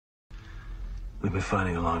We've been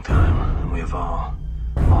fighting a long time, and we have all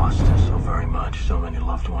lost so very much, so many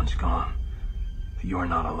loved ones gone. But you are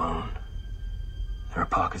not alone. There are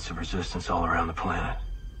pockets of resistance all around the planet.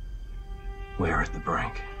 We are at the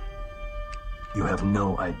brink. You have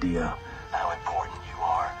no idea how important you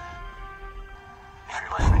are. If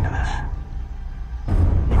you're listening to this,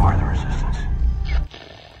 you are the resistance.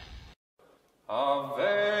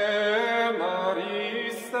 Ave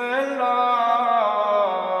Maria Stella,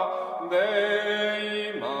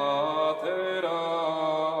 Dei Mater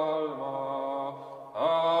Alma,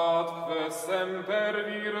 ad semper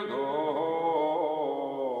Virgo,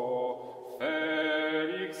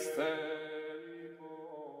 Felix te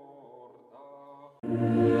porta.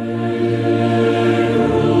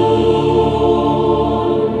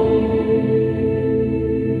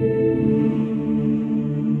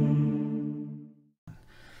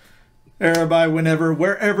 Everybody, whenever,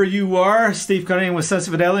 wherever you are, Steve Cunningham with Sense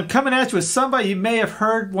of Fidelity. I'm coming at you with somebody you may have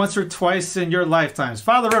heard once or twice in your lifetimes.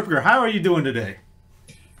 Father Ripperger, how are you doing today?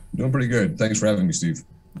 Doing pretty good. Thanks for having me, Steve.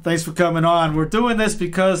 Thanks for coming on. We're doing this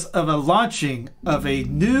because of a launching of a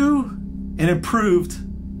new and improved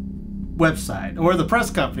website, or the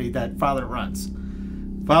press company that Father runs.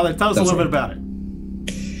 Father, tell us a little bit about it.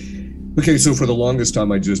 Okay, so for the longest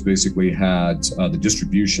time, I just basically had the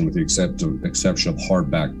distribution, with the exception of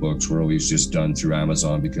hardback books, were always just done through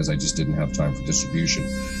Amazon because I just didn't have time for distribution.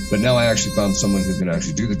 But now I actually found someone who can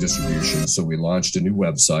actually do the distribution. So we launched a new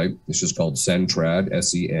website. It's just called Sentrad,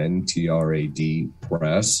 S-E-N-T-R-A-D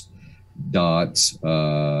press.com,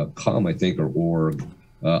 I think, or org.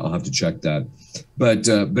 I'll have to check that. But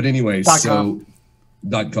anyway, .com,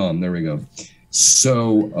 there we go.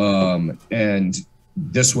 So, and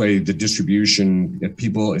this way, the distribution, if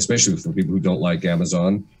people, especially for people who don't like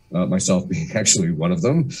Amazon, myself being actually one of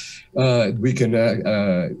them, we can,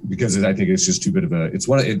 because I think it's just too bit of a, it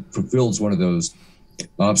fulfills one of those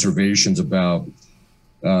observations about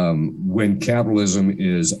when capitalism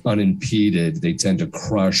is unimpeded, they tend to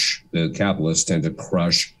crush, the capitalists tend to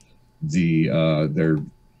crush their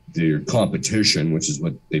competition, which is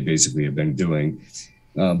what they basically have been doing.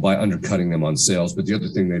 By undercutting them on sales. But the other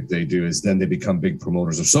thing that they do is then they become big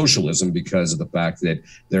promoters of socialism because of the fact that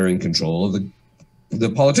they're in control of the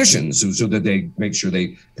politicians, so that they make sure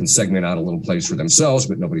they can segment out a little place for themselves,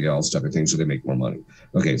 but nobody else, type of thing, so they make more money.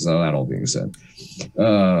 Okay, so that all being said,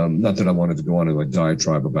 not that I wanted to go on to a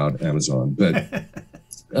diatribe about Amazon,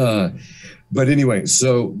 but anyway,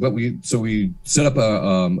 we set up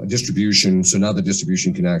a distribution. So now the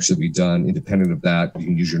distribution can actually be done independent of that. You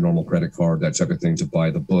can use your normal credit card, that type of thing, to buy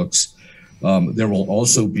the books. There will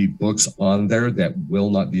also be books on there that will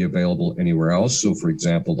not be available anywhere else. So, for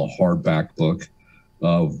example, the hardback book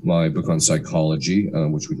of my book on psychology,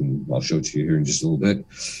 which I'll show to you here in just a little bit,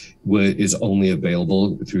 is only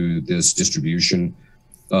available through this distribution.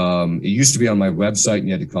 It used to be on my website, and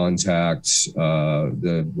you had to contact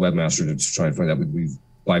the webmaster to try and find that. We've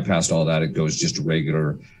bypassed all that. It goes just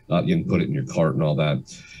regular. You can put it in your cart and all that.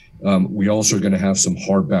 We also are going to have some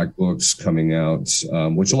hardback books coming out,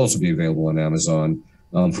 which will also be available on Amazon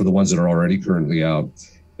for the ones that are already currently out.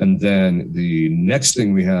 And then the next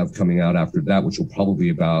thing we have coming out after that, which will probably be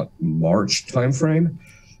about March timeframe,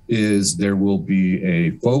 is there will be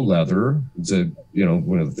a faux leather. It's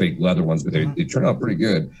one of the fake leather ones, but they turn out pretty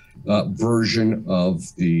good, version of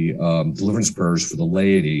the deliverance prayers for the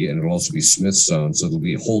laity, and it'll also be Smith sewn, so it'll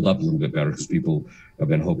hold up a little bit better because people have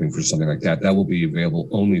been hoping for something like that. That will be available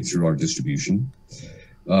only through our distribution.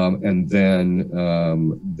 And then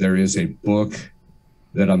there is a book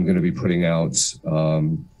that I'm going to be putting out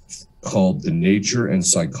called The Nature and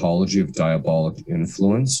Psychology of Diabolic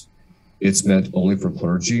Influence. It's meant only for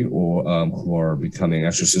clergy or who are becoming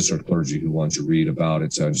exorcists, or clergy who want to read about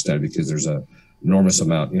it to understand, because there's an enormous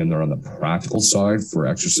amount in there on the practical side for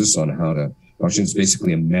exorcists on how to function. It's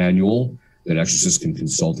basically a manual that exorcists can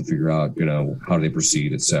consult to figure out, how do they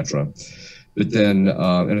proceed, etc. But then,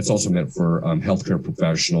 and it's also meant for healthcare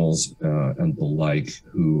professionals and the like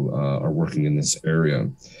who are working in this area.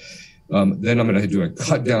 Then I'm going to do a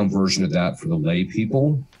cut down version of that for the lay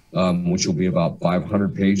people, which will be about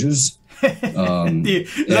 500 pages. Is that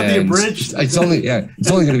the abridged? It's only going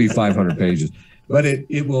to be 500 pages, but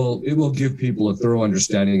it will give people a thorough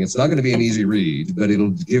understanding. It's not going to be an easy read, but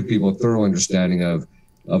it'll give people a thorough understanding of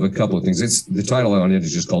a couple of things. It's the title on it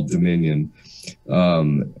is just called Dominion,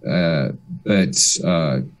 and I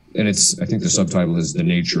think the subtitle is The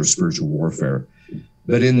Nature of Spiritual Warfare.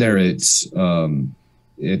 But in there, it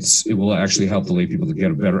will actually help the lay people to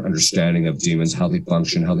get a better understanding of demons, how they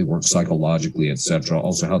function, how they work psychologically, etc.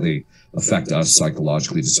 Also, how they affect us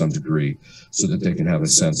psychologically to some degree, so that they can have a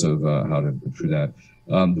sense of how to go through that.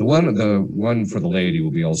 The one for the laity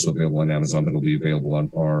will be also available on Amazon, but it'll be available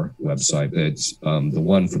on our website. But the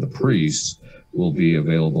one for the priests will be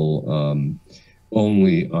available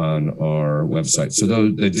only on our website. So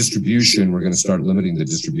the distribution, we're going to start limiting the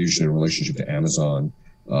distribution in relationship to Amazon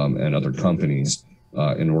and other companies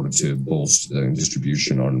in order to bolster the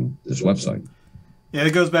distribution on this website. Yeah,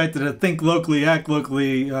 it goes back to the think locally, act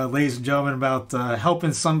locally, ladies and gentlemen, about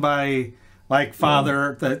helping somebody like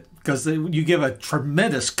Father, that because you give a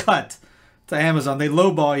tremendous cut to Amazon. They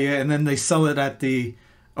lowball you, and then they sell it at a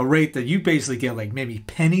rate that you basically get like maybe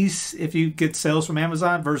pennies if you get sales from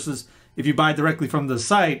Amazon, versus if you buy directly from the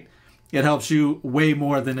site, it helps you way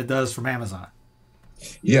more than it does from Amazon.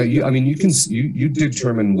 Yeah, you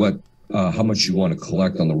determine what how much you want to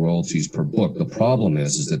collect on the royalties per book. The problem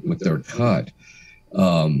is that with their cut,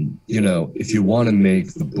 if you want to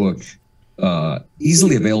make the book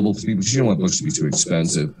easily available to people, because you don't want books to be too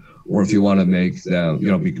expensive, or if you want to make them,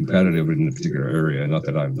 be competitive in a particular area. Not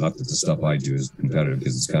that the stuff I do is competitive,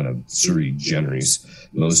 because it's kind of sui generis,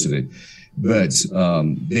 most of it. But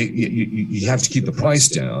you have to keep the price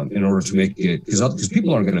down in order to make it, because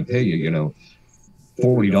people aren't going to pay you,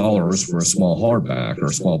 $40 for a small hardback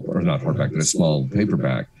or not hardback, but a small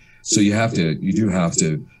paperback. So you do have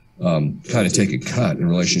to kind of take a cut in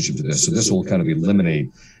relationship to this. So this will kind of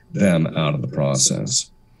eliminate them out of the process.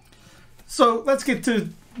 So let's get to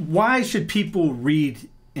why should people read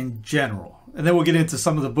in general? And then we'll get into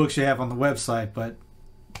some of the books you have on the website. But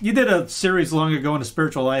you did a series long ago on a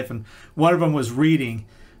spiritual life, and one of them was reading,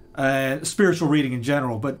 spiritual reading in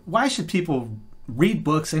general. But why should people read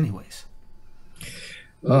books anyways?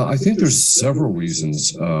 I think there's several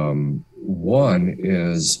reasons. One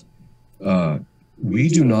is we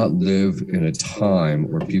do not live in a time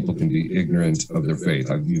where people can be ignorant of their faith.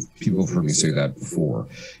 People have heard me say that before.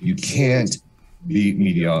 You can't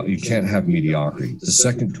you can't have mediocrity. The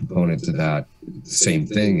second component to that same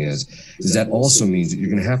thing is that also means that you're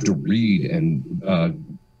going to have to read, and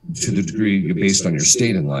to the degree based on your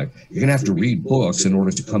state in life, you're going to have to read books in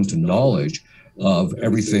order to come to knowledge of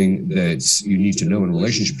everything that you need to know in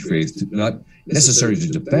relationship to faith, not necessarily to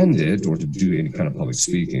defend it or to do any kind of public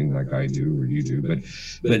speaking like I do or you do,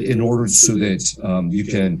 but in order so that you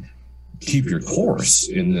can keep your course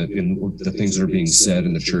in the things that are being said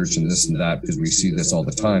in the church and this and that, because we see this all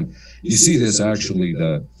the time. You see this actually,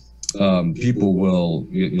 you'll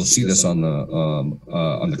see this on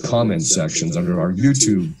the comment sections under our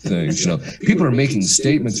YouTube things. People are making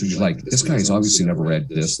statements which are like, this guy's obviously never read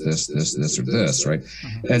this or this, right?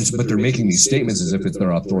 But they're making these statements as if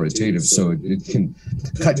they're authoritative, so it can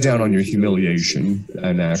cut down on your humiliation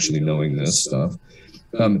and actually knowing this stuff.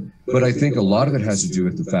 But I think a lot of it has to do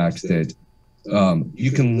with the fact that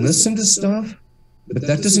you can listen to stuff, but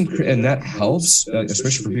that doesn't, and that helps,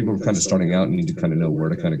 especially for people who are kind of starting out and need to kind of know where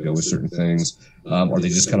to kind of go with certain things, or they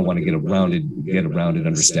just kind of want to get a rounded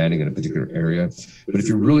understanding in a particular area. But if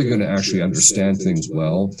you're really going to actually understand things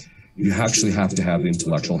well, you actually have to have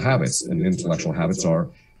intellectual habits, and intellectual habits are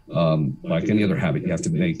like any other habit. You have to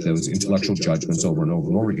make those intellectual judgments over and over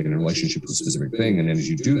and over again in relationship to a specific thing. And then as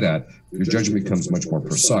you do that, your judgment becomes much more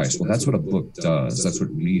precise. Well, that's what a book does. That's what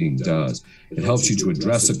reading does. It helps you to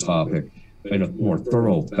address a topic in a more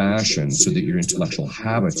thorough fashion so that your intellectual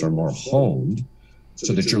habits are more honed,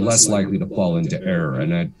 so that you're less likely to fall into error.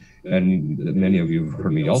 And many of you have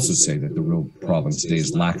heard me also say that the real problem today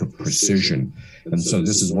is lack of precision. And so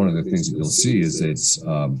this is one of the things that you'll see is it's,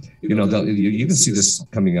 you even see this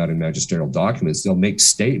coming out in magisterial documents. They'll make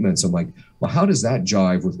statements. I'm like, well, how does that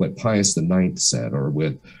jive with what Pius IX said, or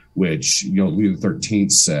with which Leo XIII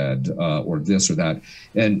said, or this or that?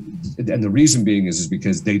 And the reason being is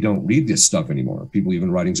because they don't read this stuff anymore. People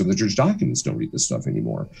even writing some of the church documents don't read this stuff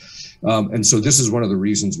anymore. And so this is one of the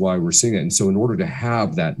reasons why we're seeing it. And so in order to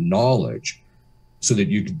have that knowledge so that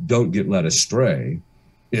you don't get led astray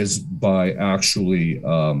is by actually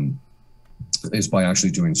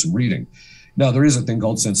doing some reading. Now, there is a thing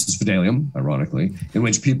called sensus fidelium, ironically, in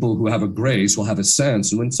which people who have a grace will have a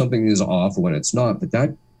sense when something is off or when it's not, but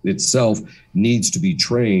that itself needs to be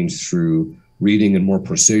trained through reading and more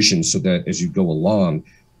precision, so that as you go along,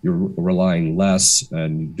 you're relying less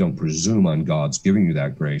and you don't presume on God's giving you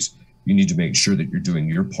that grace. You need to make sure that you're doing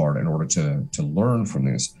your part in order to learn from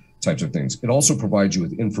these types of things. It also provides you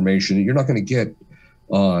with information that you're not going to get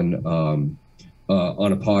on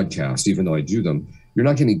a podcast, even though I do them. You're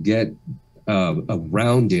not going to get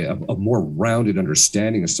a more rounded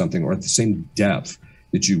understanding of something, or at the same depth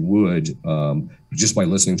that you would just by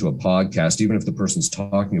listening to a podcast. Even if the person's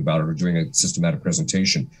talking about it or doing a systematic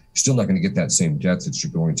presentation, you're still not going to get that same depth that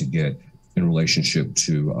you're going to get in relationship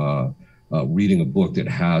to reading a book that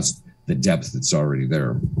has the depth that's already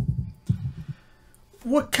there.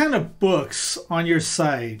 What kind of books on your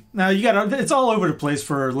site? Now it's all over the place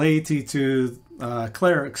for laity to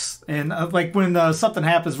clerics, and like when something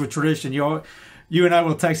happens with tradition, you and I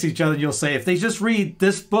will text each other, and you'll say if they just read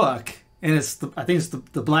this book, and I think it's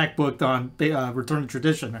the black book on Return to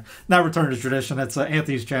Tradition, not Return to Tradition. That's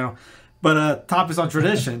Anthony's channel, but topics on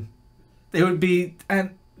tradition, they'd be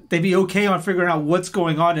okay on figuring out what's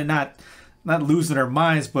going on and not losing their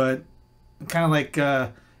minds, but kind of like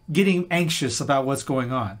getting anxious about what's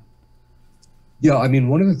going on. Yeah, I mean,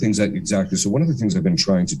 one of the things I've been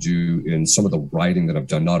trying to do in some of the writing that I've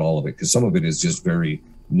done, not all of it, because some of it is just very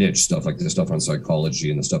niche stuff, like the stuff on psychology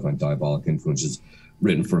and the stuff on diabolic influences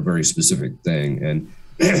written for a very specific thing.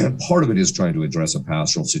 And part of it is trying to address a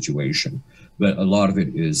pastoral situation, but a lot of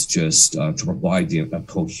it is just to provide a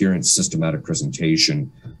coherent, systematic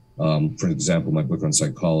presentation. For example, my book on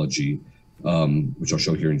psychology, which I'll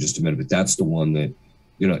show here in just a minute, but that's the one that,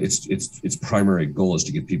 its primary goal is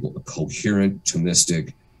to give people a coherent,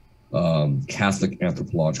 Thomistic, Catholic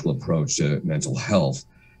anthropological approach to mental health.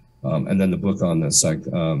 And then the book on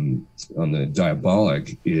the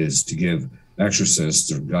diabolic is to give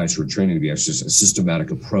exorcists or guys who are training to be exorcists a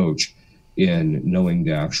systematic approach in knowing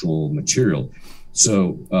the actual material.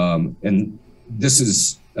 So, and this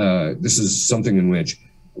is something in which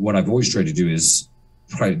what I've always tried to do is,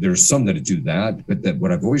 there's some that do that, but that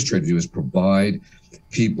what I've always tried to do is provide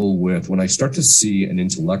people with, when I start to see an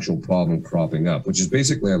intellectual problem cropping up, which is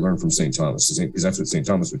basically I learned from St. Thomas, because that's what St.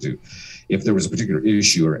 Thomas would do. If there was a particular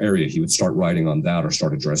issue or area, he would start writing on that or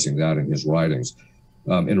start addressing that in his writings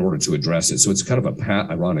in order to address it. So it's kind of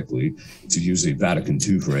ironically, to use a Vatican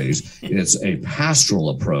II phrase, it's a pastoral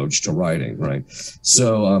approach to writing, right?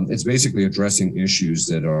 So it's basically addressing issues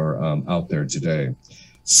that are out there today.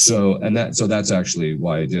 So that's actually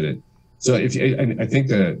why I did it. So I think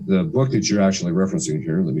the book that you're actually referencing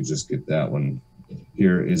here, let me just get that one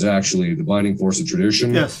here, is actually The Binding Force of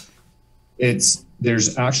Tradition. Yes.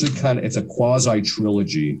 There's actually it's a quasi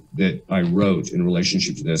trilogy that I wrote in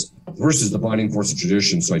relationship to this. First is The Binding Force of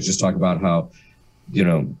Tradition. So I just talk about how,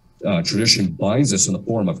 tradition binds us in the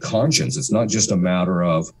form of conscience. It's not just a matter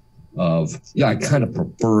of I kind of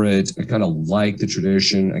prefer it. I kind of like the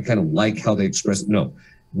tradition. I kind of like how they express it. No,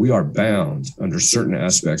 we are bound under certain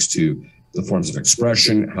aspects to the forms of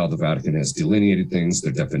expression, how the Vatican has delineated things,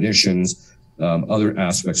 their definitions, other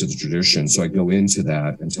aspects of the tradition. So I go into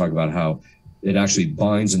that and talk about how it actually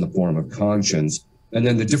binds in the form of conscience, and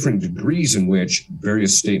then the different degrees in which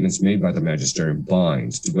various statements made by the magisterium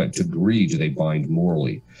bind. To what degree do they bind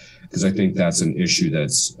morally? Because I think that's an issue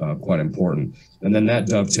that's quite important. And then that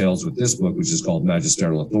dovetails with this book, which is called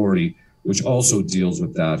Magisterial Authority, which also deals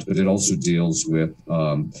with that, but it also deals with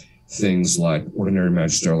things like ordinary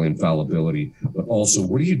magisterial infallibility, but also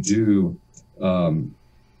what do you do, and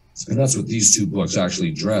that's what these two books actually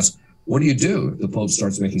address. What do you do if the Pope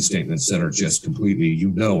starts making statements that are just completely,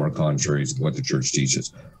 are contrary to what the Church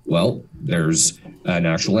teaches? Well, there's an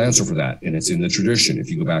actual answer for that, and it's in the tradition. If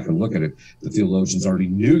you go back and look at it, the theologians already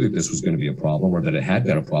knew that this was going to be a problem, or that it had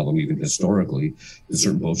been a problem even historically. That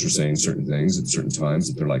certain popes were saying certain things at certain times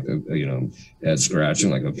that they're like, head scratching,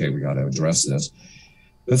 like, okay, we got to address this.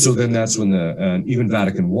 And so then that's when even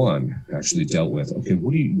Vatican I actually dealt with, okay,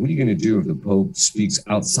 what are you going to do if the Pope speaks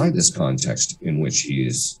outside this context in which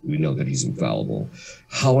we know that he's infallible?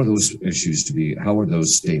 How are those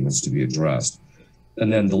statements to be addressed?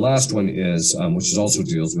 And then the last one is, which also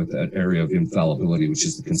deals with that area of infallibility, which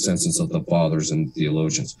is the consensus of the fathers and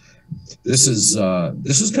theologians. This is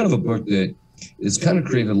kind of a book that it's kind of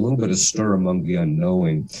created a little bit of stir among the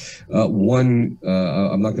unknowing.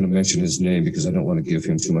 I'm not going to mention his name because I don't want to give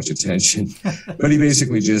him too much attention, but he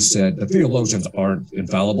basically just said the theologians aren't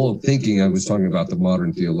infallible, thinking I was talking about the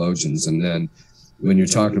modern theologians. And then when you're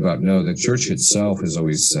talking about, no, the Church itself has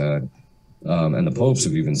always said, and the popes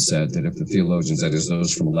have even said, that if the theologians, that is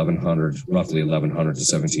those from roughly 1100 to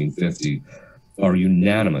 1750, are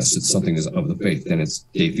unanimous that something is of the faith, then it's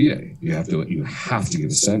de fide. You have to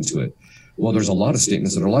give assent to it. Well, there's a lot of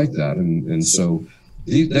statements that are like that. And so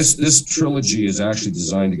this trilogy is actually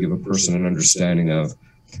designed to give a person an understanding of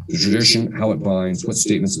the tradition, how it binds, what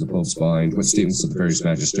statements of the popes bind, what statements of the various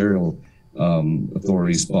magisterial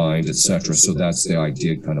authorities bind, etc. So that's the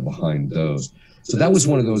idea kind of behind those. So that was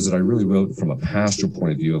one of those that I really wrote from a pastoral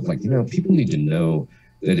point of view of like, people need to know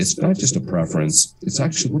that it's not just a preference. It's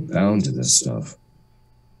actually, we're bound to this stuff.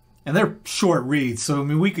 And they're short reads, so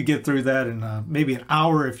we could get through that in maybe an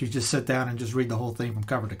hour if you just sit down and just read the whole thing from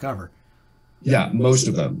cover to cover. Yeah, most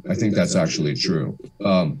of them. I think that's actually true.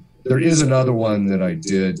 There is another one that I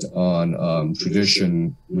did on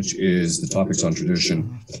tradition, which is the topics on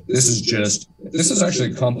tradition. This is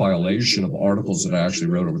actually a compilation of articles that I actually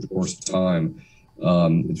wrote over the course of time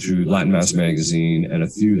through Latin Mass magazine, and a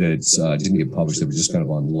few that didn't get published that were just kind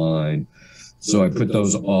of online. So I put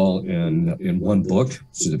those all in one book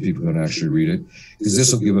so that people can actually read it, because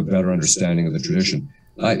this will give a better understanding of the tradition.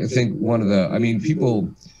 I think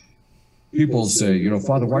people say, you know,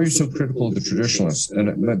 Father, why are you so critical of the traditionalists?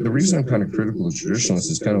 And the reason I'm kind of critical of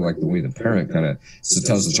traditionalists is kind of like the way the parent kind of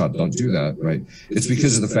tells the child, don't do that, right? It's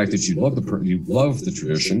because of the fact that you love the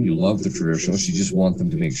tradition, you love the traditionalists, you just want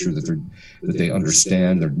them to make sure that they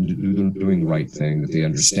understand they're doing the right thing, that they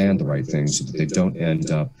understand the right thing, so that they don't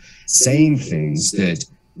end up saying things that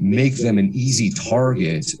make them an easy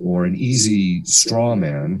target or an easy straw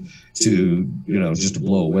man to, you know, just to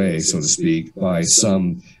blow away, so to speak, by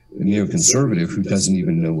some neoconservative who doesn't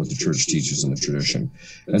even know what the church teaches in the tradition.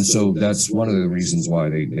 And so that's one of the reasons why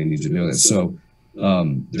they need to know that. So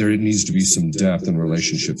there needs to be some depth in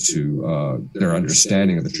relationship to their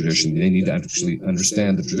understanding of the tradition. They need to actually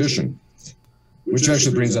understand the tradition, which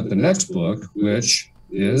actually brings up the next book, which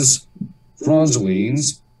is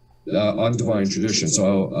Franzeline's on divine tradition.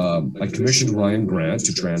 So I commissioned Ryan Grant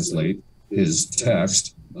to translate his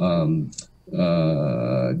text, De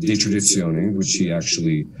Traditione, which he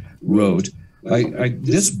actually wrote.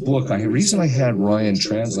 This book, the reason I had Ryan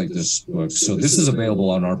translate this book, so this is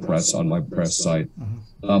available on my press site.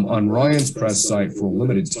 On Ryan's press site for a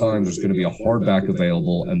limited time, there's going to be a hardback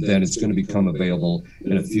available, and then it's going to become available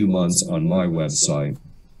in a few months on my website.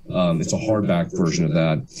 It's a hardback version of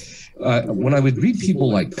that. When I would read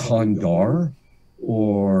people like Congar,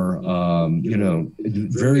 or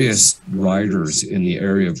various writers in the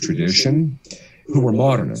area of tradition who were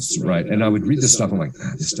modernists, right? And I would read this stuff, I'm like,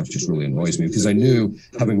 this stuff just really annoys me, because I knew,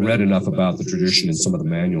 having read enough about the tradition in some of the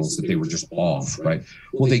manuals, that they were just off, right?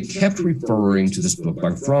 Well, they kept referring to this book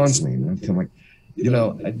by Franzline, and I'm like,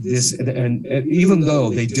 this, and even though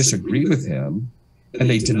they disagreed with him and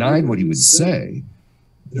they denied what he would say,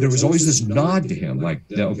 there was always this nod to him, like,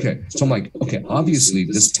 okay. So I'm like, okay, obviously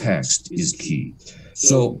this text is key.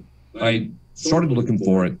 So I started looking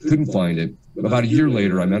for it, couldn't find it. About a year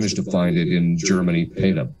later, I managed to find it in Germany,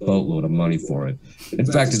 paid a boatload of money for it. In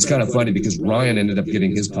fact, it's kind of funny because Ryan ended up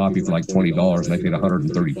getting his copy for like $20, and I paid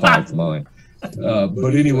 $135 for mine.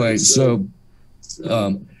 But anyway, so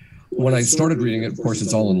when I started reading it, of course,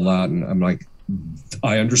 it's all in Latin. I'm like,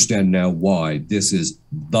 I understand now why this is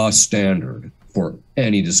the standard for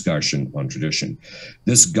any discussion on tradition.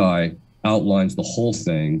 This guy outlines the whole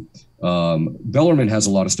thing. Bellarmine has a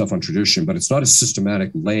lot of stuff on tradition, but it's not a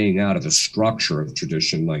systematic laying out of the structure of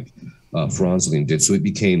tradition like Franzline did. So it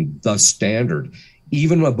became the standard.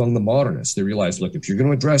 Even among the modernists, they realized, look, if you're going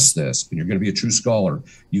to address this and you're going to be a true scholar,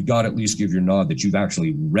 you've got to at least give your nod that you've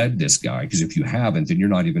actually read this guy, because if you haven't, then you're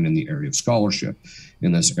not even in the area of scholarship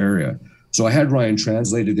in this area. So I had Ryan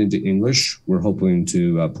translated into English. We're hoping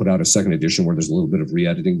to put out a second edition where there's a little bit of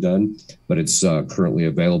re-editing done, but it's currently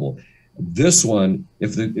available. This one,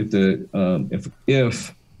 if a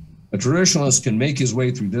traditionalist can make his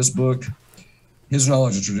way through this book, his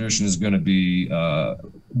knowledge of tradition is going to be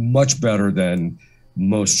much better than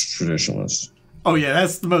most traditionalists. Oh yeah,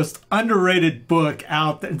 that's the most underrated book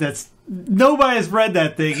out there. That's nobody has read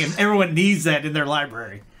that thing, and everyone needs that in their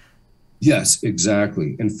library. Yes,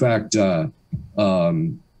 exactly. In fact, one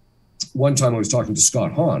time I was talking to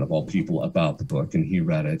Scott Hahn, of all people, about the book, and he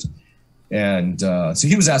read it. And so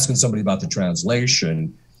he was asking somebody about the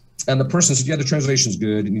translation, and the person said, yeah, the translation's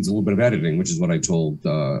good. It needs a little bit of editing, which is what I told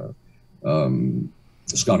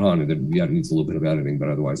Scott Hahn, that yeah, it needs a little bit of editing, but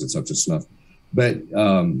otherwise it's up to snuff. But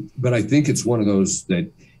I think it's one of those that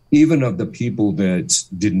even of the people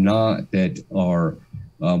that are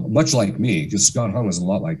much like me, because Scott Hahn was a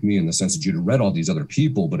lot like me in the sense that you'd read all these other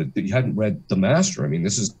people, but you hadn't read the master. I mean,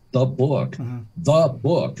 this is the book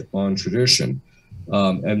on tradition.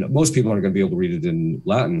 And most people aren't going to be able to read it in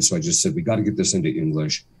Latin. So I just said, we got to get this into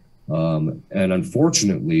English. And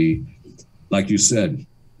unfortunately, like you said,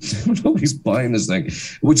 nobody's buying this thing,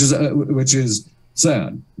 which is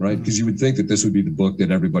sad, right? Because you would think that this would be the book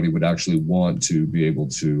that everybody would actually want to be able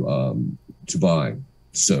to buy.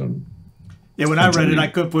 So, yeah, when I read it, I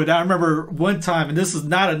couldn't put it. I remember one time, and this is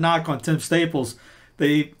not a knock on Tim Staples.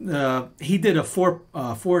 He did a four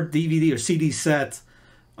DVD or CD set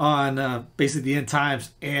on basically the end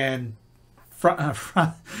times, and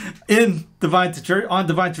in Divine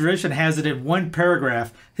Tradition has it in one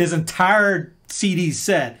paragraph, his entire CD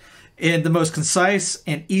set, in the most concise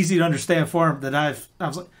and easy to understand form that I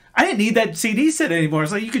was like, I didn't need that CD set anymore.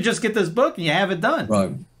 It's like, you could just get this book and you have it done.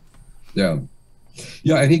 Right. Yeah.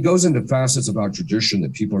 Yeah, and he goes into facets about tradition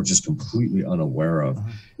that people are just completely unaware of.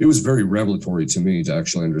 It was very revelatory to me to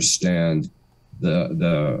actually understand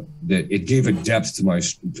that it gave a depth to my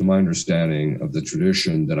understanding of the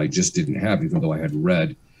tradition that I just didn't have, even though I had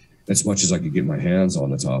read as much as I could get my hands on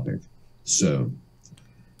the topic. So,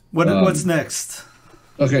 what's next?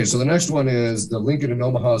 Okay, so the next one is the Lincoln and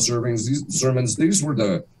Omaha sermons. These were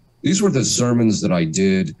the sermons that I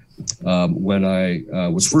did when I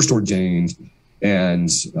was first ordained. And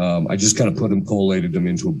I just kind of collated them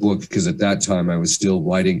into a book, because at that time I was still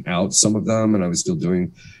writing out some of them, and I was still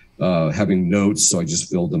doing, having notes. So I just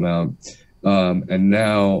filled them out. And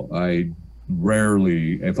now I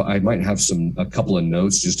rarely, if I might have a couple of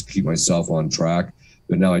notes just to keep myself on track,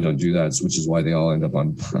 but now I don't do that, which is why they all end up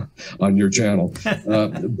on your channel.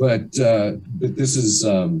 But this is,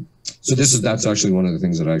 that's actually one of the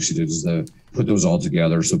things that I actually did, is put those all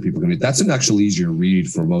together so people can read. That's an actually easier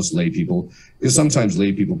read for most lay people, because sometimes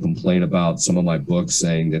lay people complain about some of my books,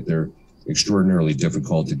 saying that they're extraordinarily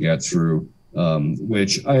difficult to get through,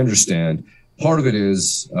 which I understand. Part of it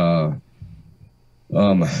is,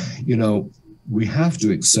 we have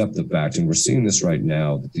to accept the fact, and we're seeing this right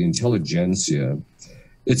now, that the intelligentsia,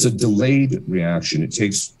 it's a delayed reaction. It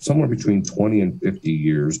takes somewhere between 20 and 50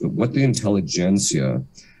 years, but what the intelligentsia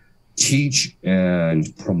teach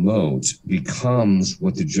and promote becomes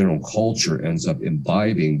what the general culture ends up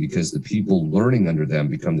imbibing, because the people learning under them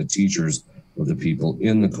become the teachers of the people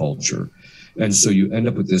in the culture. And so you end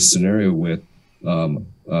up with this scenario with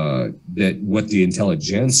that what the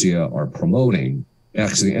intelligentsia are promoting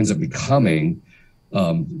actually ends up becoming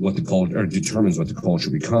what the culture, or determines what the culture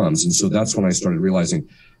becomes. And so that's when I started realizing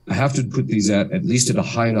I have to put these at least at a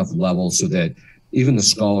high enough level so that even the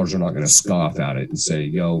scholars are not going to scoff at it and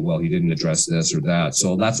say, well, he didn't address this or that.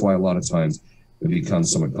 So that's why a lot of times it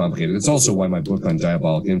becomes somewhat complicated. It's also why my book on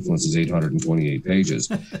diabolic influence is 828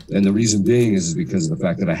 pages. And the reason being is because of the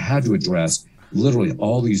fact that I had to address literally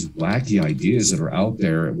all these wacky ideas that are out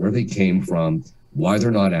there, where they came from, why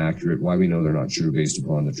they're not accurate, why we know they're not true based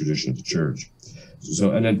upon the tradition of the church.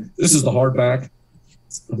 So, and then this is the hardback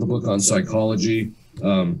of the book on psychology.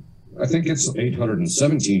 I think it's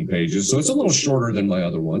 817 pages, so it's a little shorter than my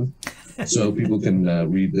other one, so people can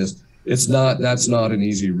read this. That's not an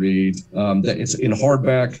easy read. It's in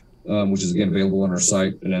hardback, which is again available on our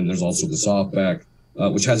site, and then there's also the softback,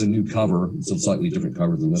 which has a new cover. It's a slightly different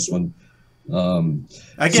cover than this one.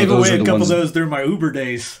 I gave away a couple of those during my Uber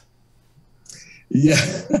days. Yeah.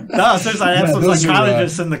 No, since I have some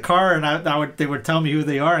psychologists in the car, and they would tell me who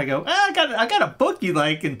they are. I go, I got a book you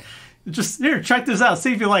like, and just here, check this out,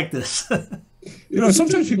 see if you like this.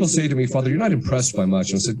 Sometimes people say to me, Father, you're not impressed by much.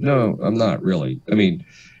 And I said, no, I'm not really. I mean,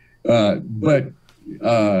 but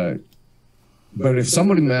if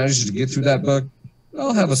somebody manages to get through that book,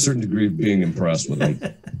 I'll have a certain degree of being impressed with them.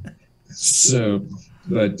 So,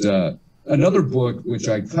 but another book which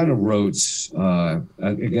I kind of wrote,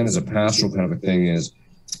 again as a pastoral kind of a thing, is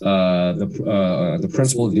the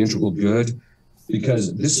principle of the integral good,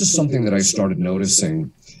 because this is something that I started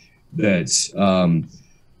noticing, that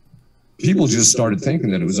people just started thinking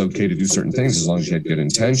that it was okay to do certain things as long as you had good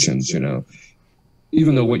intentions,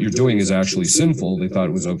 even though what you're doing is actually sinful. They thought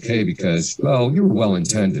it was okay because, well, you were well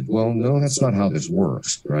intended. Well, no, that's not how this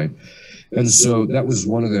works, right? And so that was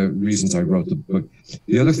one of the reasons I wrote the book.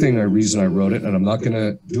 The other reason I wrote it, and I'm not going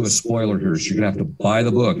to do a spoiler here, so you're going to have to buy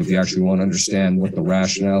the book if you actually want to understand what the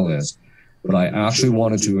rationale is. But I actually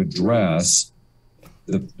wanted to address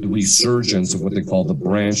the resurgence of what they call the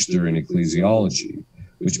branch theory in ecclesiology,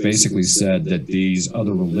 which basically said that these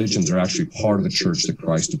other religions are actually part of the church that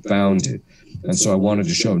Christ had founded. And so I wanted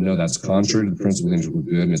to show, no, that's contrary to the principle of integral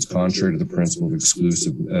good, and it's contrary to the principle of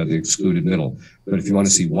the excluded middle. But if you want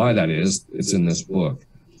to see why that is, it's in this book,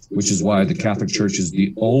 which is why the Catholic Church is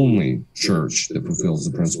the only church that fulfills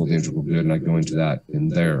the principle of the integral good, and I go into that in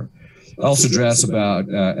there. I also address about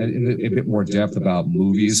in a bit more depth about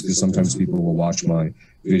movies, because sometimes people will watch my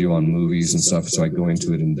video on movies and stuff, so I go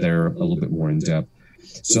into it in there a little bit more in depth.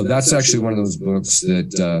 So that's actually one of those books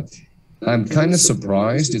that I'm kind of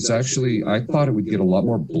surprised. It's actually, I thought it would get a lot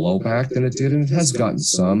more blowback than it did, and it has gotten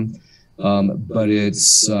some, but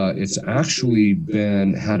it's actually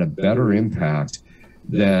had a better impact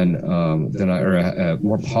than a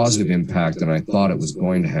more positive impact than I thought it was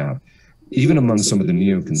going to have, even among some of the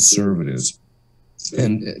neoconservatives,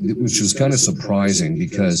 and which was kind of surprising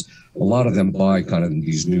because a lot of them buy kind of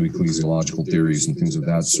these new ecclesiological theories and things of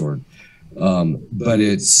that sort. And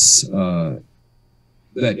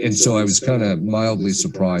so I was kind of mildly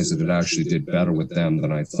surprised that it actually did better with them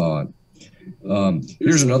than I thought.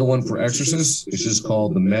 Here's another one for exorcists. It's just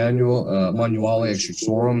called the Manuale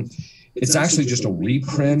Exorcorum. It's actually just a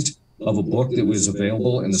reprint of a book that was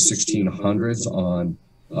available in the 1600s on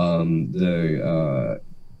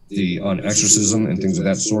on exorcism and things of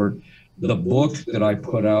that sort. The book that I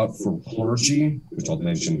put out for clergy, which I'll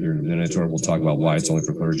mention here in a minute, or we'll talk about why it's only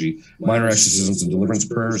for clergy, Minor Exorcisms and Deliverance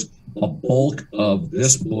Prayers. A bulk of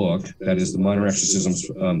this book, that is the Minor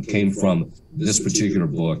Exorcisms, came from this particular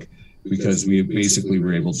book, because we basically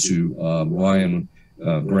were able to, Ryan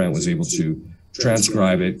Grant was able to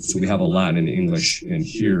transcribe it. So we have a Latin and English in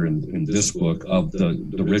here in this book of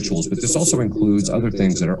the rituals, but this also includes other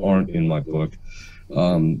things that aren't in my book.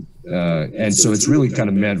 And so it's really kind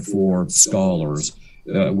of meant for scholars,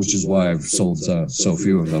 which is why I've sold so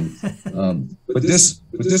few of them. But this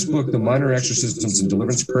book, the Minor Exorcisms and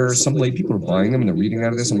Deliverance Prayers, some lay people are buying them and they're reading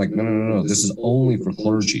out of this. I'm like, no. This is only for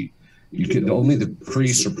clergy. Only the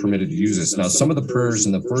priests are permitted to use this. Now, some of the prayers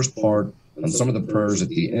in the first part and some of the prayers at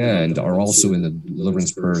the end are also in the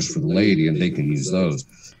deliverance prayers for the laity, and they can use those.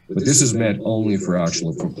 But this is meant only for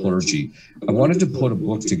clergy. I wanted to put a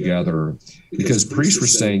book together because priests were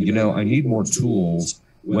saying, I need more tools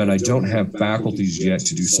when I don't have faculties yet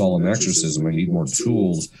to do solemn exorcism. I need more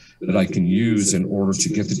tools that I can use in order to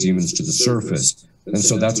get the demons to the surface. And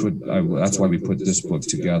so that's why we put this book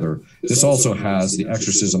together. This also has the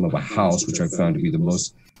exorcism of a house, which I found to be the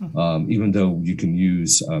most, even though you can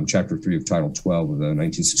use chapter 3 of Title 12 of the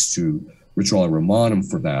 1962 Rituale Romanum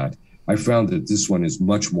for that. I found that this one is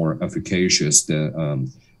much more efficacious,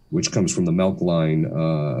 which comes from the Melkline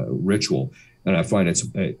ritual. And I find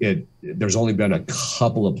there's only been a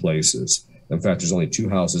couple of places. In fact, there's only 2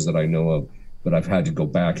 houses that I know of, but I've had to go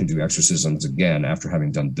back and do exorcisms again after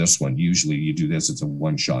having done this one. Usually you do this, it's a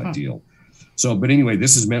one-shot deal. So, but anyway,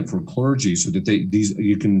 this is meant for clergy so that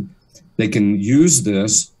they can use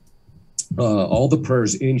this, all the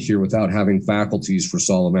prayers in here without having faculties for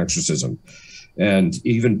solemn exorcism. And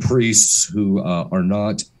even priests who are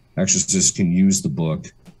not exorcists can use the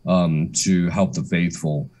book to help the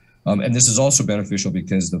faithful. And this is also beneficial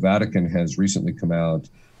because the Vatican has recently come out,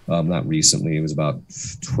 not recently, it was about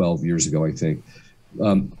 12 years ago, I think,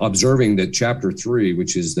 observing that chapter 3,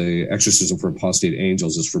 which is the exorcism for apostate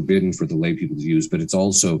angels, is forbidden for the lay people to use, but it's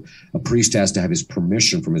also a priest has to have his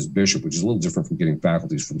permission from his bishop, which is a little different from getting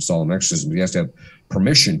faculties from solemn exorcism. He has to have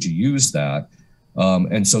permission to use that.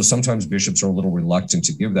 And so sometimes bishops are a little reluctant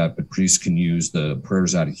to give that, but priests can use the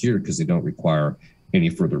prayers out of here because they don't require any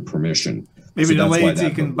further permission. Maybe the laity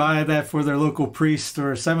can buy that for their local priest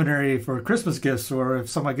or seminary for Christmas gifts, or if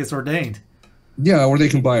somebody gets ordained. Yeah, or they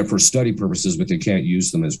can buy it for study purposes, but they can't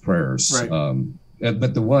use them as prayers. Right.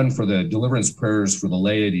 But the one for the deliverance prayers for the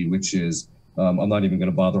laity, which is, I'm not even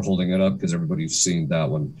going to bother holding it up because everybody's seen that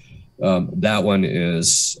one. That one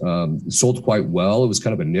is sold quite well. It was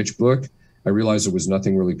kind of a niche book. I realized there was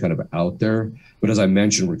nothing really kind of out there. But as I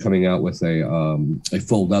mentioned, we're coming out with a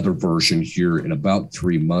full leather version here in about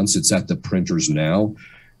 3 months. It's at the printers now.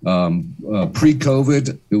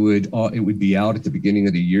 Pre-COVID, it would be out at the beginning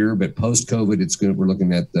of the year, but post-COVID, we're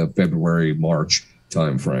looking at the February, March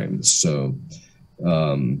timeframe. So,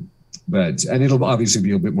 and it'll obviously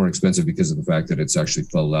be a bit more expensive because of the fact that it's actually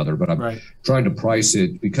faux leather. But I'm trying to price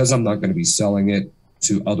it because I'm not going to be selling it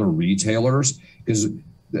to other retailers, because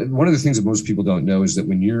one of the things that most people don't know is that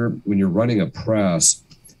when you're running a press,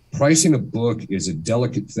 pricing a book is a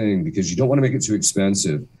delicate thing because you don't want to make it too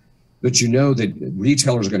expensive, but you know that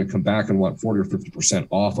retailers are going to come back and want 40 or 50%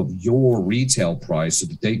 off of your retail price so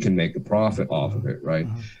that they can make a profit off of it, right?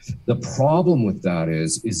 The problem with that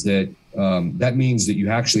is that that means that you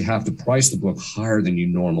actually have to price the book higher than you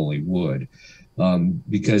normally would,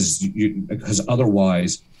 because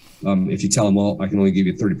otherwise, if you tell them, well, I can only give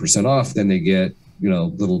you 30% off, then they get a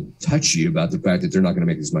little touchy about the fact that they're not going to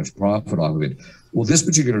make as much profit off of it. Well, this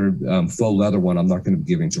particular faux leather one, I'm not going to be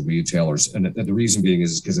giving to retailers. And the reason being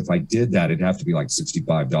is because if I did that, it'd have to be like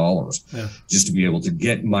 $65 just to be able to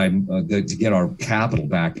get to get our capital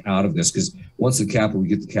back out of this. Because once we get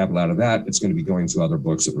the capital out of that, it's going to be going to other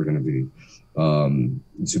books that we're going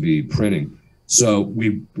to be printing. So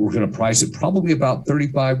we're going to price it probably about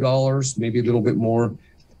 $35, maybe a little bit more.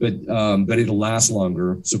 But it'll last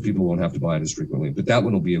longer, so people won't have to buy it as frequently. But that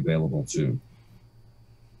one will be available too.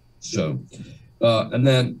 So, and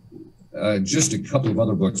then just a couple of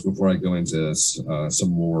other books before I go into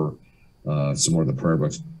some more of the prayer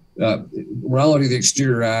books. Morality of the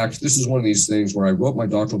Exterior Act. This is one of these things where I wrote my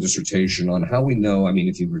doctoral dissertation on how we know. I mean,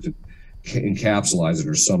 if you were to encapsulate it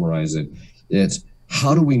or summarize it, it's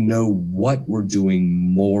how do we know what we're doing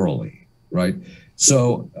morally, right?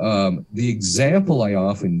 So the example I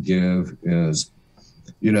often give is,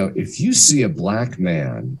 if you see a black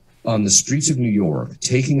man on the streets of New York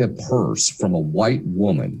taking a purse from a white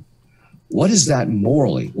woman, what is that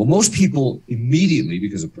morally? Well, most people immediately,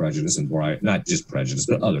 because of prejudice and not just prejudice,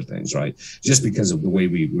 but other things, right? Just because of the way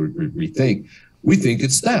we think, we think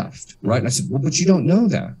it's theft, right? And I said, well, but you don't know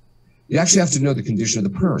that. You actually have to know the condition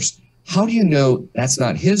of the purse. How do you know that's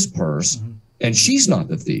not his purse and she's not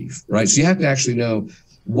the thief, right? So you have to actually know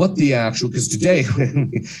what the actual, because today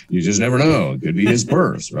you just never know. It could be his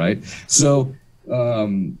purse, right? So,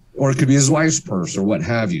 or it could be his wife's purse or what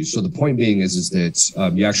have you. So the point being is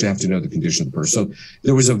that you actually have to know the condition of the purse. So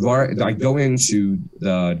there was I go into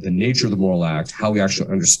the nature of the moral act, how we actually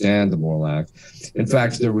understand the moral act. In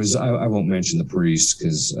fact, there was, I won't mention the priest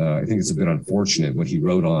because I think it's a bit unfortunate what he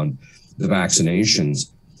wrote on the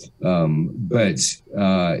vaccinations. But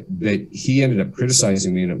he ended up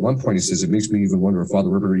criticizing me. And at one point he says, it makes me even wonder if Father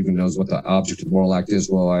Ripperger even knows what the object of the moral act is.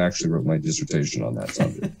 Well, I actually wrote my dissertation on that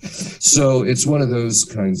subject. So it's one of those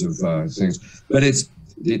kinds of things. But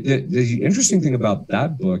the interesting thing about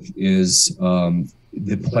that book is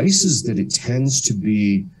the places that it tends to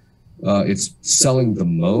be, it's selling the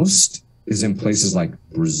most is in places like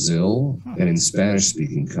Brazil and in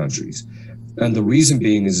Spanish-speaking countries. And the reason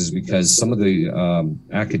being is because some of the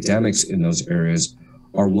academics in those areas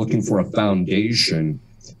are looking for a foundation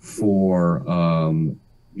for,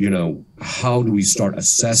 how do we start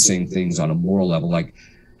assessing things on a moral level? Like,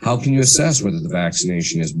 how can you assess whether the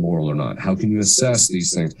vaccination is moral or not? How can you assess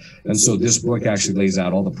these things? And so this book actually lays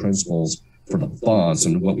out all the principles for the fonts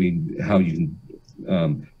and how you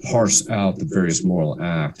can parse out the various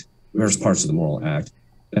parts of the moral act,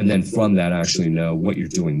 and then from that actually know what you're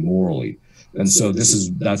doing morally. And so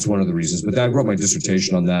that's one of the reasons. But I wrote my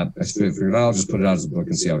dissertation on that. I figured I'll just put it out as a book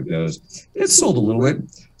and see how it goes. It's sold a little bit.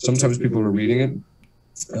 Sometimes people are reading it.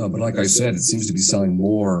 But like I said, it seems to be selling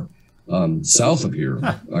more south of here,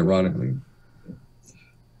 ironically.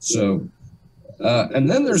 So, and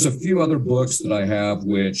then there's a few other books that I have,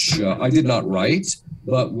 which I did not write,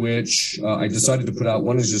 but which I decided to put out.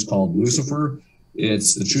 One is just called Lucifer.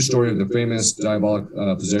 It's the true story of the famous diabolic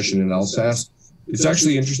possession in Alsace. It's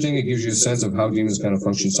actually interesting. It gives you a sense of how demons kind of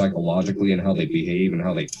function psychologically and how they behave and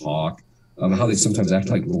how they talk, how they sometimes act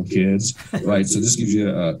like little kids, right? So this gives you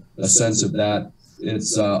a sense of that.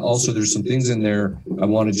 It's also, there's some things in there I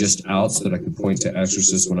wanted just out so that I could point to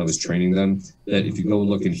exorcists when I was training them, that if you go and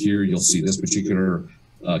look in here, you'll see this particular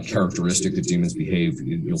characteristic that demons behave.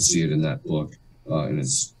 You'll see it in that book and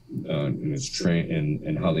its train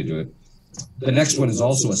and how they do it. The next one is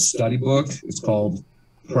also a study book. It's called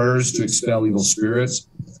Prayers to Expel Evil Spirits.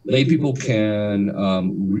 Lay people can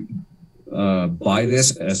buy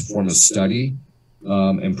this as a form of study,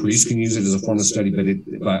 and priests can use it as a form of study. But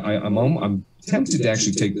I'm tempted to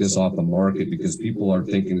actually take this off the market because people are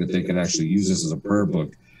thinking that they can actually use this as a prayer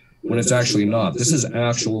book when it's actually not. This is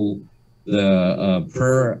the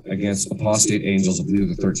prayer against apostate angels of Leo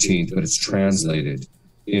the 13th, but it's translated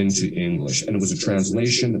into English, and it was a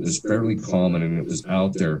translation that was fairly common and it was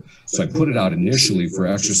out there. So I put it out initially for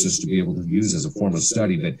exorcists to be able to use as a form of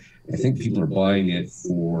study, but I think people are buying it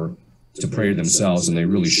to pray themselves, and they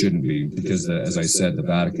really shouldn't be, because as I said, the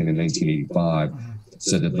Vatican in 1985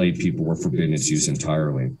 said that lay people were forbidden its use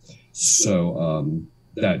entirely. So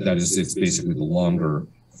it's basically the longer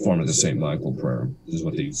form of the St. Michael prayer is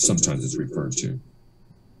what sometimes it's referred to.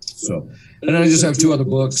 So, and then I just have two other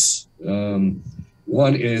books.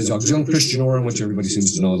 One is Auxilium Christianorum, which everybody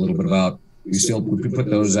seems to know a little bit about. We put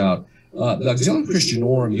those out. The Auxilium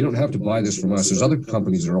Christianorum, you don't have to buy this from us. There's other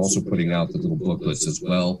companies that are also putting out the little booklets as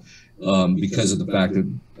well, because of the fact that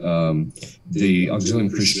the Auxilium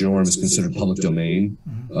Christianorum is considered public domain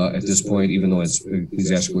at this point, even though it's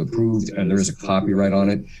ecclesiastically approved and there is a copyright on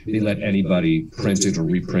it. They let anybody print it or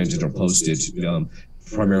reprint it or post it,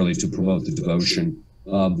 primarily to promote the devotion.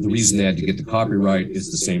 The reason they had to get the copyright is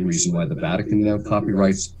the same reason why the Vatican now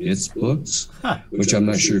copyrights its books, which I'm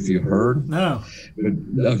not sure if you heard. No. But,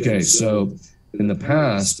 okay, so in the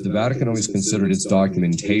past, the Vatican always considered its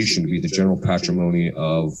documentation to be the general patrimony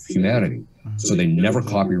of humanity. So they never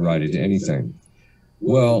copyrighted anything.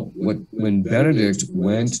 Well, when Benedict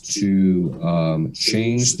went to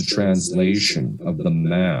change the translation of the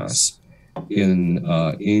Mass in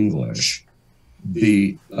English,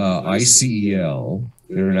 the ICEL,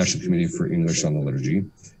 International Committee for English on the Liturgy,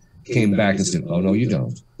 came back and said, oh, no, you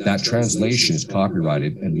don't. That translation is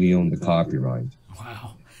copyrighted, and we own the copyright.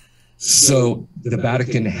 Wow. So the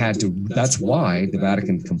Vatican that's why the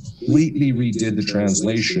Vatican completely redid the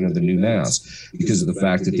translation of the new Mass, because of the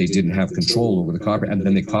fact that they didn't have control over the copyright, and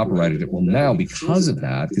then they copyrighted it. Well, now, because of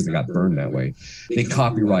that, because they got burned that way, they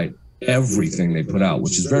copyright everything they put out,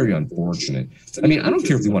 which is very unfortunate. I mean, I don't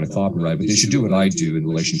care if they want to copyright, but they should do what I do in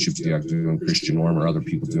relationship to the Auxilium Christian Norm, or other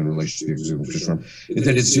people do in relation to the Auxilium Christian Norm,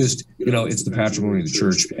 that it's just, it's the patrimony of the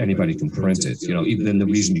church. Anybody can print it. Even then the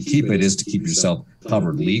reason you keep it is to keep yourself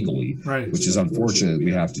covered legally, right, which is unfortunate that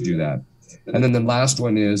we have to do that. And then the last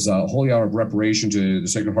one is Holy Hour of Reparation to the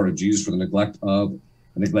Sacred Heart of Jesus for the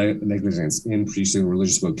negligence in priestly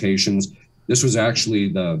religious vocations. This was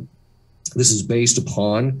actually this is based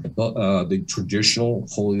upon the traditional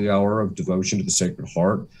Holy Hour of devotion to the Sacred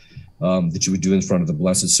Heart that you would do in front of the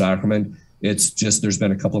Blessed Sacrament. It's just, there's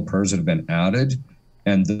been a couple of prayers that have been added,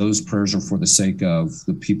 and those prayers are for the sake of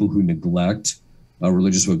the people who neglect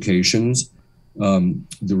religious vocations. The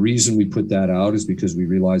reason we put that out is because we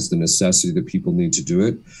realized the necessity that people need to do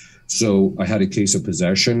it. So I had a case of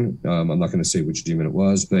possession. I'm not going to say which demon it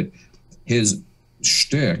was, but his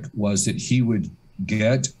shtick was that he would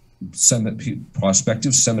get some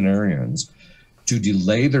prospective seminarians to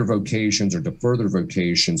delay their vocations or defer their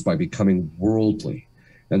vocations by becoming worldly.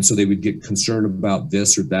 And so they would get concerned about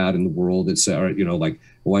this or that in the world. It's, like,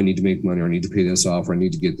 oh, I need to make money, or I need to pay this off, or I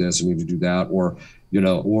need to get this, I need to do that, or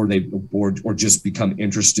just become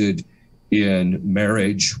interested in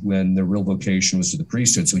marriage when their real vocation was to the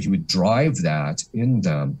priesthood. So he would drive that in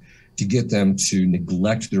them to get them to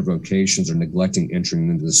neglect their vocations or neglecting entering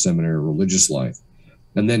into the seminary or religious life.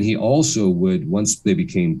 And then he also would, once they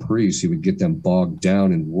became priests, he would get them bogged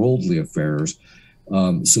down in worldly affairs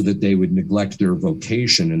so that they would neglect their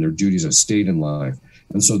vocation and their duties of state in life.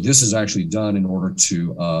 And so this is actually done in order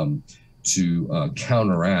to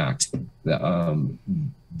counteract to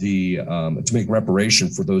make reparation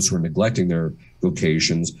for those who are neglecting their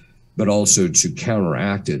vocations, but also to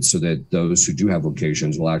counteract it so that those who do have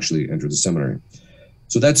vocations will actually enter the seminary.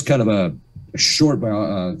 So that's kind of a short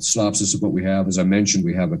synopsis of what we have. As I mentioned,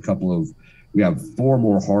 we have 4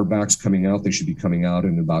 more hardbacks coming out. They should be coming out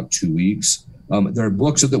in about 2 weeks. There are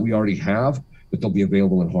books that we already have, but they'll be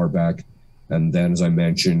available in hardback. And then, as I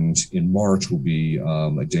mentioned, in March will be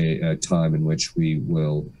a time in which we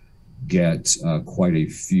will get quite a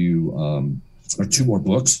few, or 2 more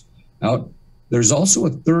books out. There's also a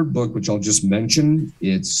 3rd book, which I'll just mention.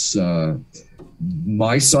 It's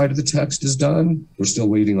my side of the text is done. We're still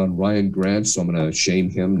waiting on Ryan Grant, so I'm going to shame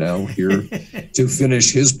him now here to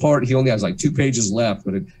finish his part. He only has like 2 pages left,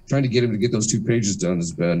 but trying to get him to get those 2 pages done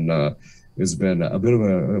has been a bit of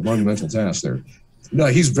a monumental task there. No,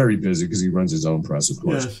 he's very busy because he runs his own press, of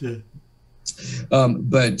course. Yes, yeah.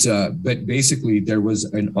 But basically, there was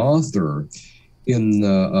an author in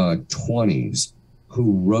the 20s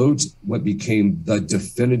who wrote what became the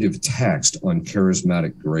definitive text on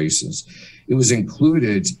charismatic graces. It was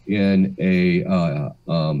included in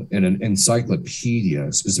an encyclopedia,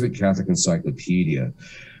 a specific Catholic encyclopedia,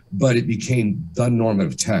 but it became the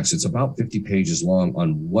normative text. It's about 50 pages long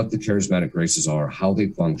on what the charismatic graces are, how they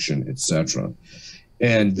function, etc.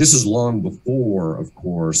 And this is long before, of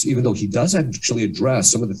course, even though he does actually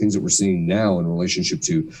address some of the things that we're seeing now in relationship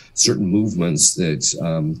to certain movements that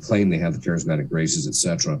claim they have the charismatic graces,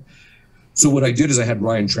 etc. So what I did is I had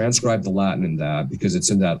Ryan transcribe the Latin in that, because it's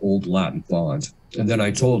in that old Latin font. And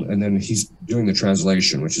then he's doing the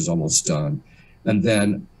translation, which is almost done. And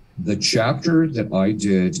then the chapter that I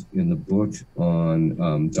did in the book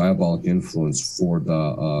on diabolic influence for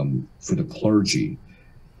the clergy,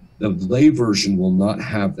 the lay version will not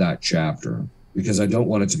have that chapter, because I don't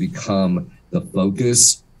want it to become the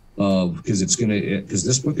focus of, because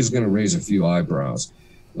this book is going to raise a few eyebrows.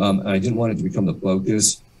 And I didn't want it to become the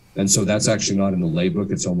focus. And so that's actually not in the lay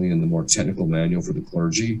book. It's only in the more technical manual for the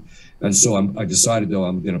clergy. And so I decided, though,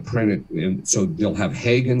 I'm going to print it. And so they'll have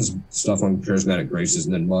Hagen's stuff on charismatic graces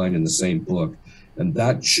and then mine in the same book. And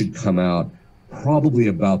that should come out probably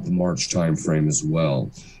about the March timeframe as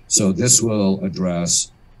well. So this will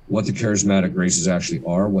address what the charismatic graces actually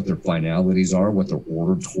are, what their finalities are, what they're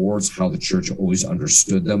ordered towards, how the church always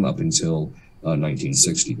understood them up until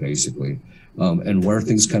 1960, basically. And where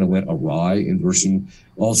things kind of went awry in version,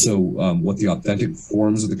 also what the authentic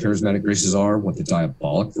forms of the charismatic graces are, what the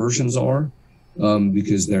diabolic versions are,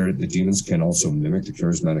 because the demons can also mimic the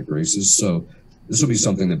charismatic graces. So this will be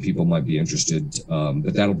something that people might be interested,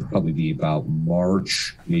 but that'll probably be about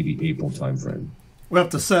March, maybe April timeframe. We'll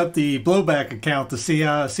have to set up the blowback account to see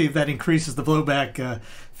if that increases the blowback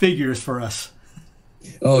figures for us.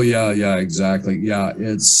 Oh, yeah, exactly. Yeah,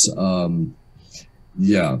 it's...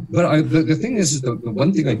 yeah, but the thing is the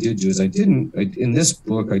one thing I did do is in this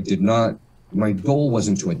book, my goal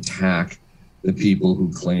wasn't to attack the people who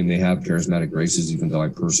claim they have charismatic graces, even though I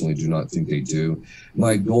personally do not think they do.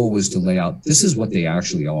 My goal was to lay out, this is what they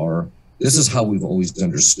actually are. This is how we've always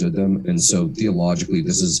understood them. And so theologically,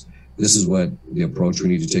 this is this is what the approach we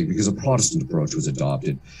need to take, because a Protestant approach was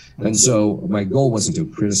adopted. And so my goal wasn't to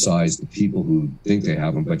criticize the people who think they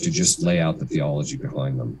have them, but to just lay out the theology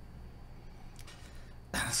behind them.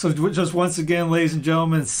 So just once again, ladies and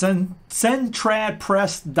gentlemen,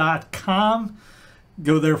 centradpress.com.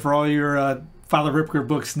 Go there for all your Father Ripperger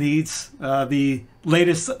books needs. The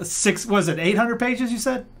latest 800 pages you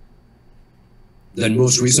said? The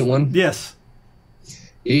most recent one? Yes.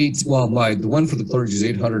 The one for the clergy is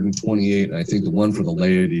 828, and I think the one for the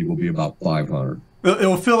laity will be about 500. It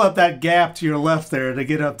will fill up that gap to your left there to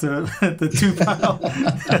get up to the 2 file.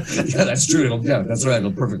 Yeah, that's true. That's right.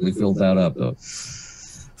 It'll perfectly fill that up, though.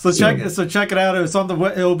 So check it out. It's on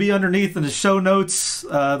it'll be underneath in the show notes.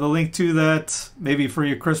 The link to that, maybe for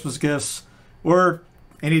your Christmas gifts or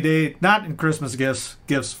any day not in Christmas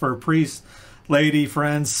gifts for priests, laity,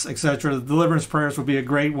 friends, etc. The deliverance prayers will be a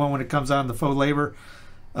great one when it comes out in the faux labor,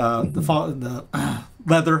 the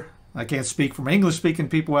leather. I can't speak from English-speaking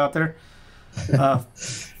people out there.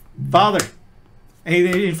 Father,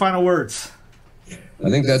 any final words? I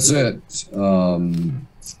think that's it.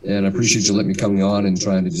 And I appreciate you letting me coming on and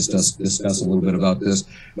trying to discuss a little bit about this.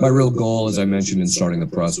 My real goal, as I mentioned in starting the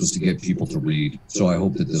press, was to get people to read. So I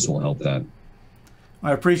hope that this will help that.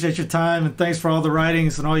 I appreciate your time, and thanks for all the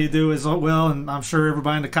writings and all you do as well. And I'm sure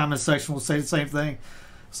everybody in the comment section will say the same thing.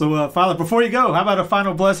 So, Father, before you go, how about a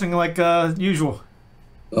final blessing like usual?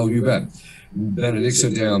 Oh, you bet. Benedictio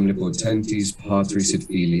Dei omnipotentis, Patris et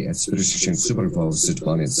Filii et Spiritus Sancti super vos sit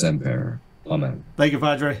et semper. Amen. Thank you,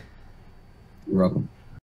 Padre. You're welcome.